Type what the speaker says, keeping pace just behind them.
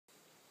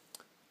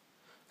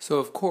So,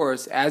 of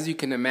course, as you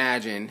can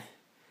imagine,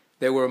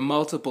 there were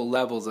multiple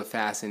levels of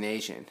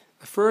fascination.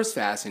 The first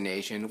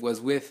fascination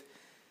was with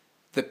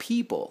the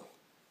people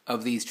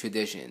of these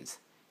traditions.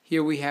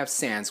 Here we have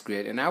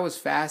Sanskrit, and I was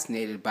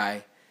fascinated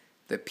by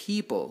the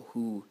people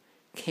who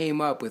came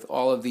up with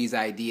all of these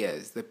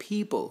ideas, the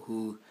people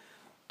who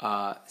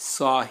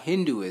saw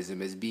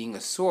Hinduism as being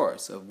a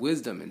source of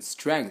wisdom and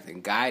strength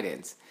and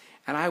guidance.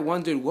 And I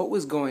wondered what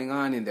was going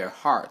on in their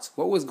hearts,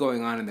 what was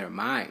going on in their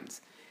minds.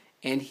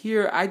 And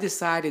here I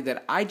decided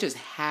that I just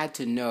had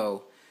to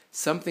know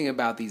something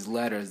about these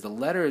letters. The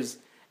letters,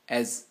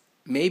 as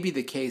may be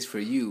the case for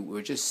you,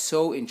 were just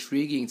so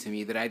intriguing to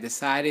me that I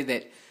decided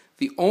that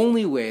the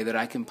only way that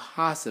I can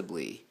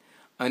possibly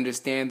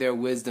understand their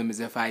wisdom is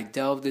if I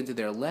delved into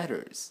their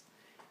letters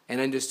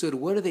and understood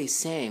what are they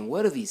saying,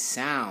 what are these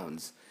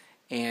sounds,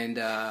 and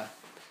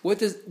what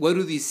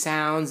do these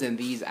sounds and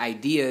these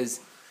ideas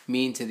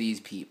mean to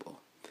these people.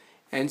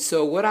 And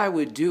so what I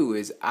would do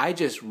is I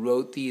just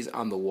wrote these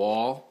on the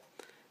wall,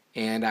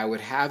 and I would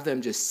have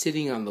them just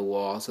sitting on the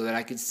wall so that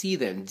I could see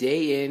them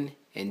day in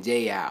and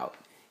day out,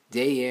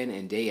 day in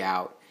and day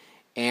out.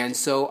 And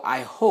so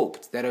I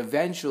hoped that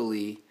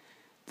eventually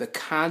the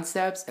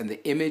concepts and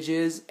the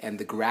images and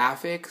the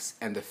graphics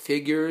and the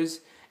figures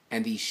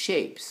and these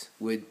shapes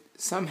would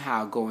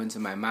somehow go into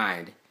my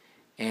mind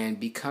and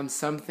become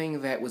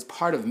something that was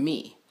part of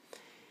me.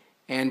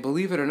 And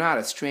believe it or not,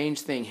 a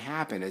strange thing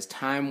happened. As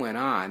time went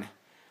on,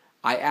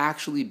 I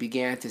actually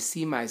began to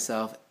see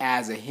myself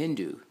as a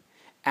Hindu,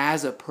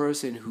 as a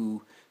person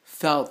who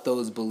felt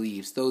those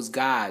beliefs, those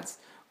gods,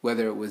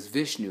 whether it was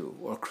Vishnu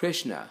or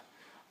Krishna.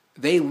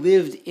 They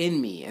lived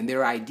in me, and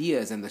their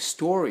ideas and the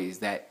stories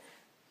that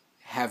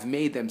have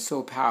made them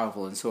so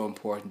powerful and so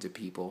important to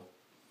people.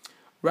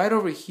 Right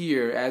over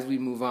here, as we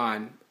move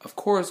on, of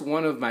course,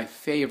 one of my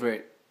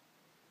favorite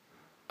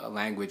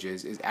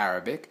languages is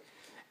Arabic.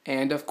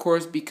 And of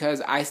course,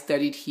 because I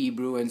studied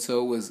Hebrew, and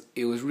so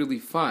it was really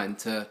fun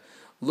to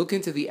look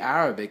into the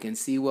Arabic and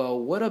see, well,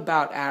 what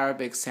about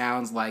Arabic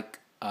sounds like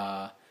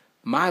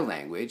my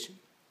language?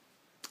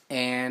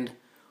 And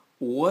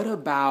what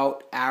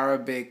about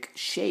Arabic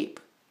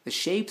shape? The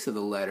shapes of the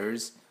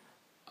letters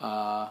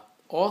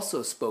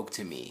also spoke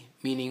to me,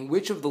 meaning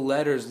which of the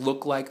letters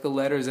look like the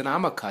letters that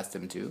I'm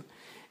accustomed to.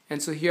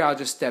 And so here I'll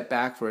just step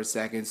back for a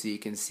second so you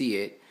can see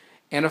it.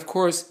 And of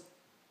course,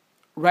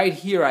 right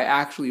here I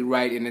actually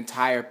write an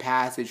entire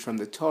passage from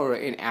the Torah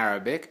in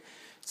Arabic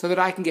so that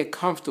I can get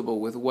comfortable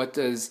with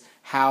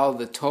how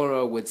the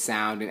Torah would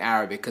sound in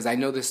Arabic, because I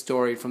know the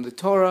story from the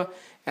Torah,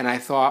 and I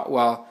thought,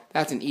 well,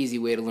 that's an easy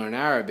way to learn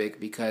Arabic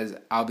because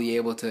I'll be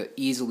able to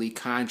easily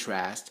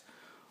contrast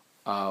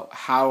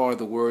how are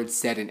the words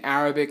said in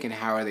Arabic and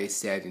how are they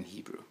said in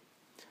Hebrew.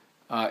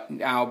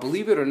 Now,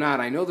 believe it or not,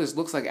 I know this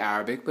looks like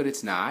Arabic, but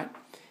it's not.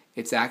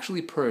 It's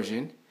actually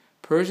Persian.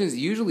 Persian is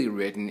usually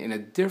written in a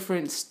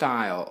different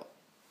style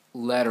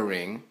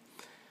lettering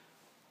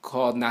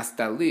called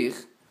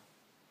Nastalikh.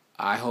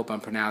 I hope I'm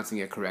pronouncing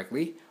it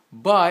correctly.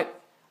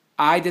 But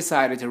I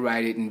decided to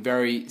write it in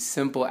very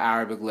simple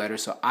Arabic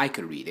letters so I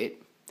could read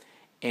it.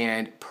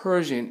 And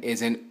Persian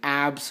is an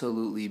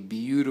absolutely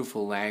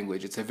beautiful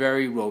language. It's a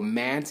very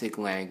romantic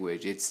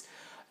language.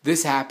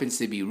 This happens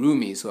to be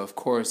Rumi, so of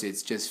course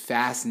it's just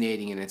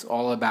fascinating, and it's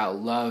all about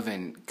love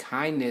and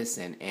kindness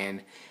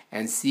and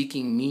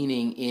seeking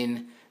meaning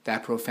in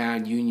that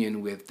profound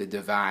union with the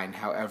divine,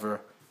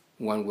 however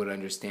one would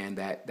understand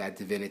that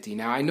divinity.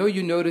 Now, I know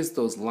you noticed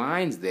those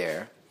lines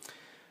there.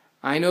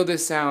 I know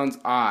this sounds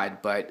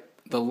odd, but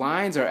the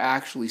lines are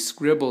actually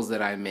scribbles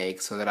that I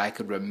make so that I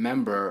could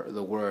remember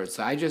the words.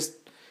 So I just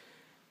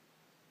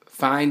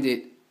find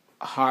it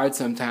hard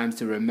sometimes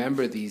to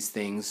remember these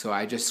things, so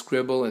I just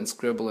scribble and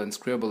scribble and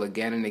scribble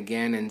again and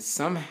again, and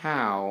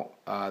somehow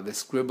the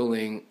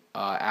scribbling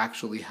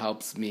actually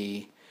helps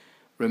me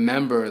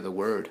remember the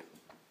word.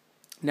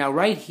 Now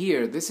right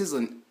here, this is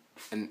an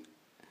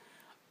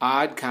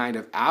odd kind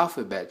of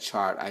alphabet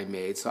chart I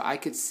made so I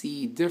could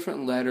see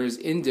different letters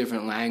in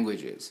different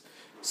languages.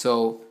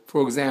 So,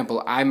 for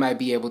example, I might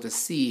be able to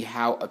see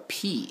how a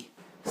P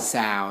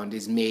sound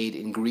is made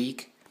in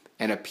Greek,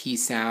 and a P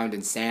sound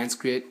in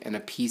Sanskrit, and a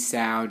P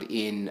sound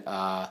in,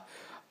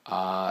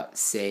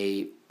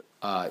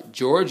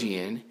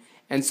 Georgian.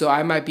 And so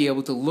I might be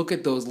able to look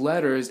at those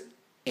letters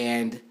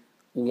and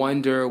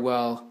wonder,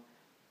 well,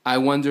 I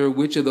wonder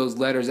which of those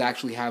letters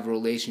actually have a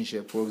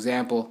relationship. For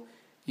example,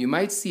 you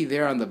might see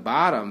there on the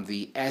bottom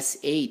the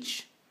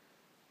SH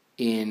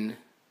in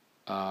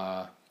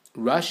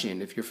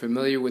Russian. If you're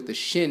familiar with the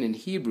shin in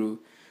Hebrew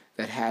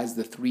that has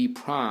the three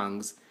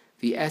prongs,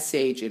 the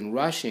SH in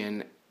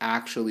Russian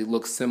actually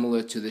looks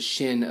similar to the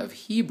shin of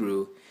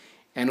Hebrew,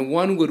 and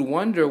one would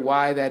wonder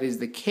why that is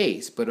the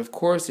case. But of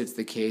course it's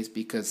the case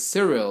because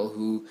Cyril,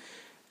 who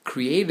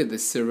created the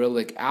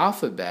Cyrillic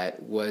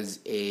alphabet, was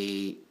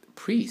a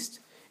priest,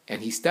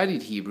 and he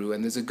studied Hebrew,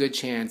 and there's a good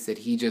chance that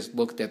he just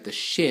looked at the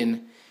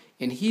shin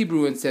in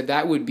Hebrew and said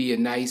that would be a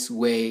nice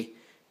way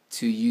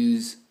to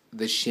use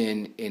the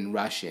shin in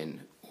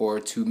Russian, or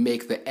to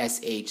make the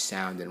SH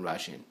sound in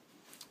Russian.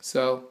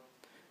 So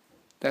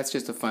That's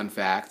just a fun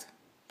fact.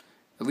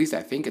 At least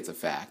I think it's a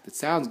fact. It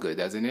sounds good,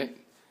 doesn't it?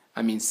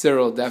 I mean,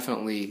 Cyril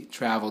definitely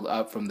traveled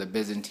up from the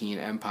Byzantine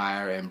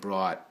Empire and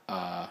brought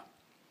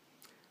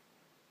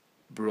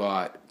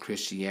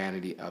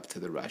Christianity up to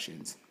the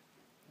Russians.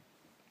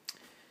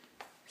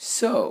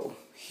 So,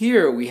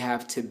 here we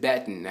have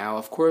Tibetan. Now,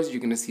 of course, you're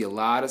going to see a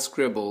lot of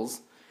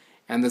scribbles.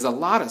 And there's a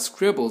lot of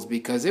scribbles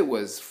because it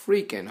was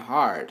freaking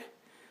hard.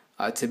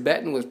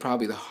 Tibetan was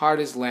probably the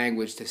hardest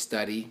language to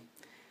study.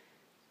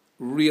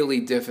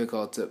 Really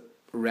difficult to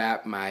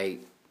wrap my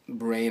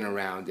brain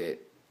around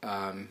it.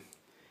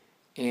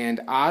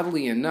 And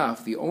oddly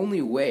enough, the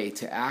only way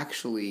to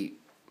actually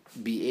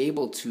be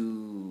able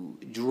to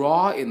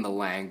draw in the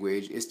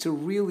language is to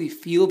really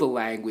feel the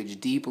language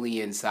deeply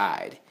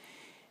inside.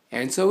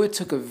 And so it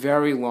took a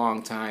very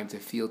long time to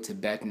feel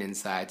Tibetan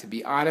inside. To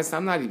be honest,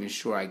 I'm not even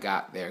sure I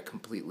got there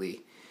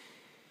completely.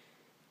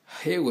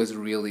 It was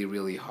really,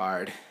 really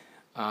hard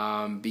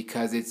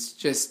because it's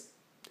just,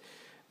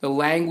 the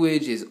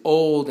language is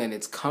old and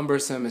it's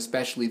cumbersome,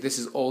 especially this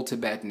is Old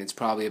Tibetan. It's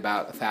probably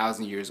about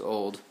 1,000 years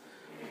old.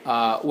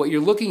 What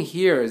you're looking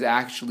here is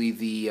actually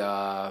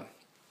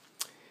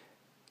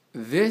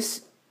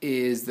this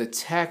is the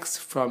text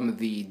from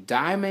the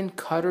Diamond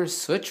Cutter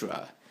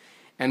Sutra.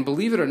 And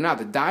believe it or not,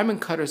 the Diamond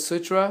Cutter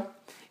Sutra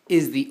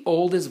is the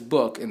oldest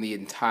book in the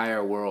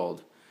entire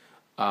world.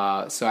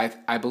 So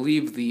I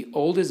believe the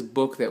oldest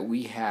book that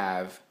we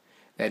have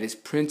that is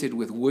printed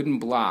with wooden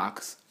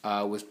blocks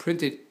was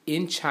printed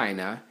in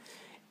China,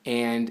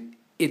 and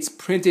it's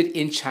printed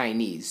in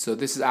Chinese. So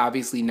this is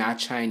obviously not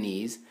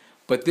Chinese.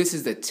 But this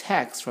is the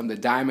text from the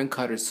Diamond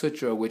Cutter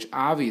Sutra, which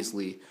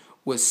obviously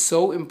was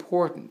so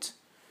important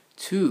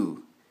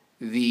to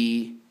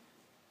the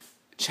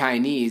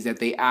Chinese that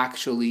they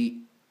actually,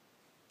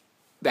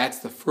 that's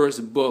the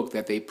first book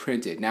that they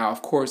printed. Now,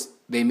 of course,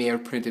 they may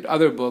have printed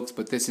other books,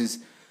 but this is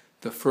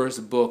the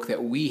first book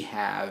that we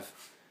have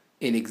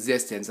in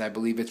existence. I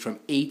believe it's from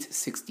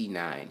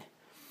 869.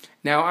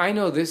 Now, I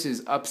know this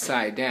is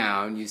upside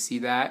down. You see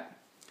that?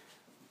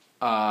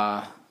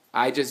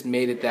 I just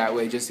made it that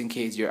way just in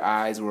case your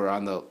eyes were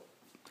on the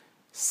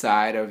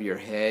side of your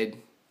head.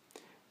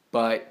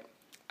 But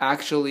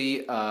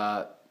actually,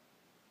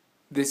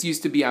 this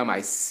used to be on my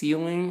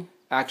ceiling.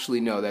 Actually,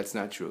 no, that's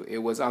not true. It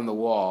was on the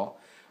wall.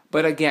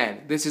 But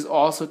again, this is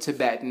also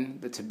Tibetan,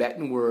 the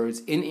Tibetan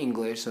words in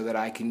English, so that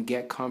I can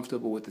get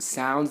comfortable with the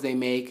sounds they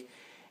make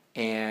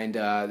and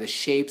the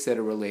shapes that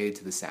are related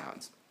to the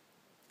sounds.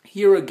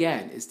 Here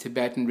again is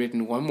Tibetan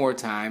written one more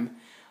time.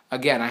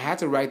 Again, I had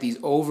to write these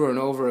over and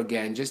over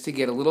again just to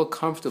get a little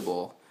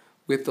comfortable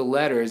with the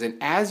letters. And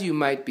as you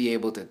might be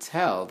able to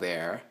tell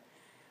there,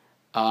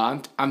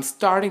 I'm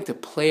starting to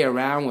play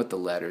around with the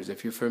letters.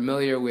 If you're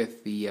familiar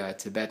with the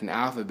Tibetan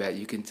alphabet,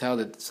 you can tell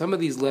that some of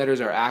these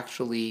letters are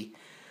actually,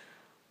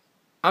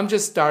 I'm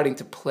just starting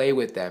to play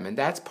with them. And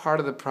that's part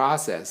of the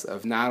process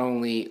of not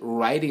only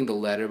writing the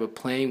letter, but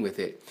playing with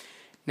it.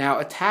 Now,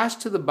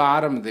 attached to the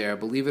bottom there,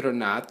 believe it or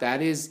not, that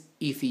is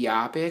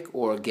Ethiopic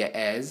or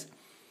Ge'ez.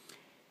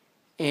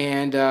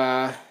 And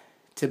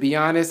to be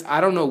honest,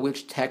 I don't know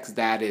which text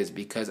that is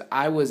because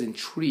I was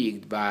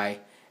intrigued by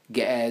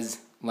Ge'ez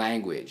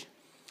language.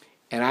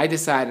 And I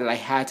decided I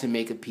had to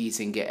make a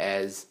piece in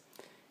Ge'ez.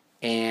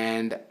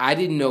 And I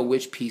didn't know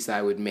which piece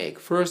I would make.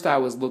 First, I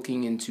was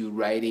looking into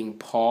writing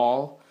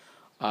Paul's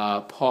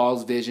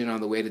vision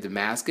on the way to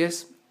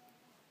Damascus.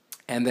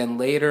 And then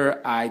later,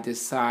 I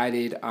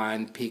decided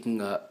on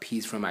picking a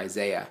piece from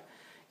Isaiah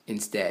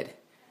instead.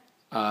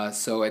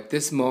 So at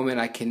this moment,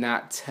 I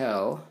cannot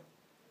tell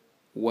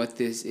what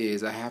this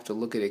is. I have to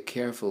look at it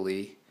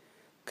carefully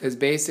because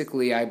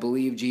basically I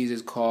believe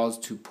Jesus calls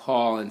to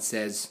Paul and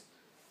says,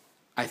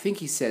 I think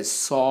he says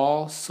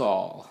Saul,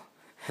 Saul,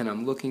 and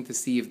I'm looking to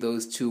see if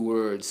those two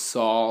words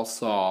Saul,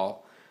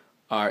 Saul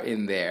are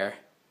in there.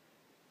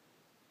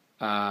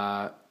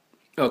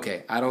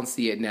 Okay, I don't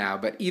see it now,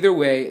 but either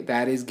way,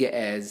 that is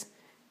Ge'ez,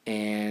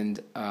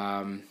 and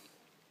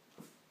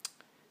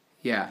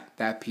yeah,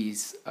 that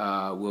piece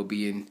will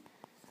be in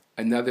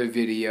another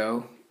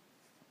video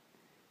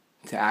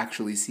to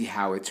actually see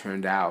how it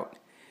turned out.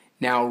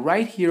 Now,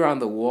 right here on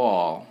the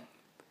wall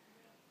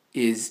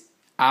is,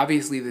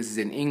 obviously this is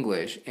in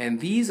English, and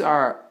these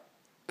are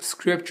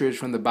scriptures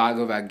from the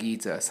Bhagavad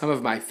Gita, some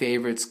of my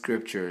favorite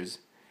scriptures.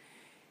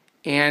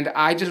 And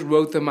I just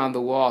wrote them on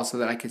the wall so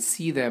that I could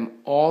see them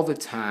all the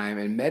time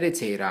and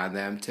meditate on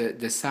them to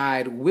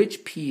decide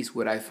which piece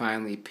would I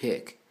finally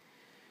pick.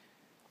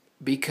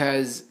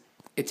 Because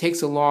it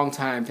takes a long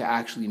time to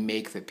actually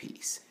make the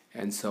piece.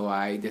 And so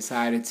I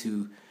decided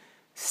to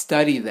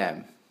study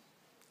them.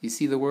 You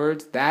see the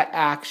words? That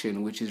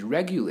action which is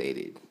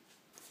regulated,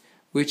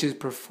 which is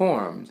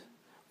performed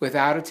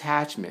without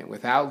attachment,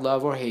 without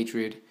love or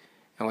hatred,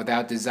 and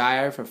without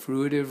desire for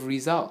fruitive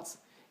results,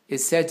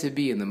 is said to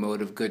be in the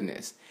mode of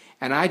goodness.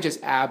 And I just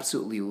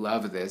absolutely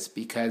love this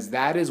because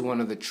that is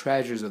one of the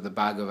treasures of the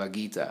Bhagavad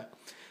Gita.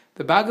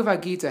 The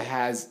Bhagavad Gita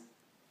has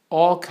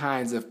all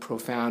kinds of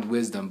profound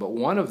wisdom, but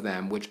one of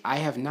them, which I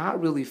have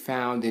not really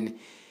found in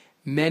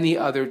many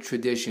other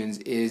traditions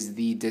is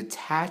the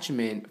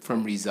detachment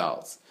from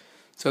results.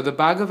 So the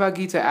Bhagavad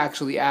Gita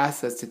actually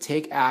asks us to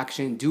take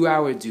action, do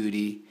our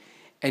duty,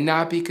 and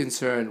not be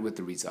concerned with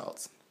the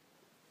results.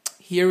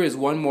 Here is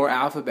one more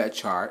alphabet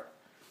chart,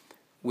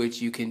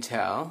 which you can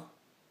tell.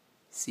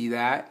 See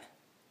that?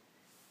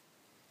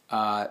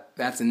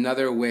 That's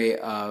another way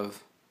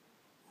of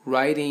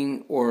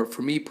writing, or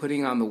for me,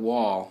 putting on the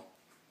wall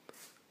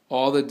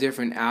all the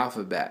different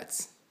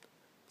alphabets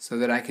so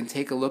that I can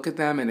take a look at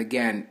them and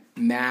again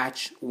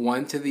match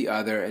one to the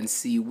other and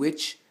see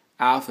which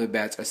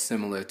alphabets are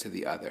similar to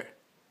the other.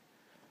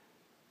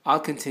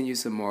 I'll continue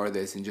some more of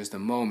this in just a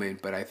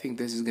moment, but I think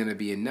this is going to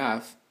be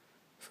enough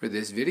for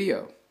this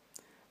video.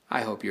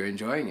 I hope you're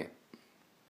enjoying it.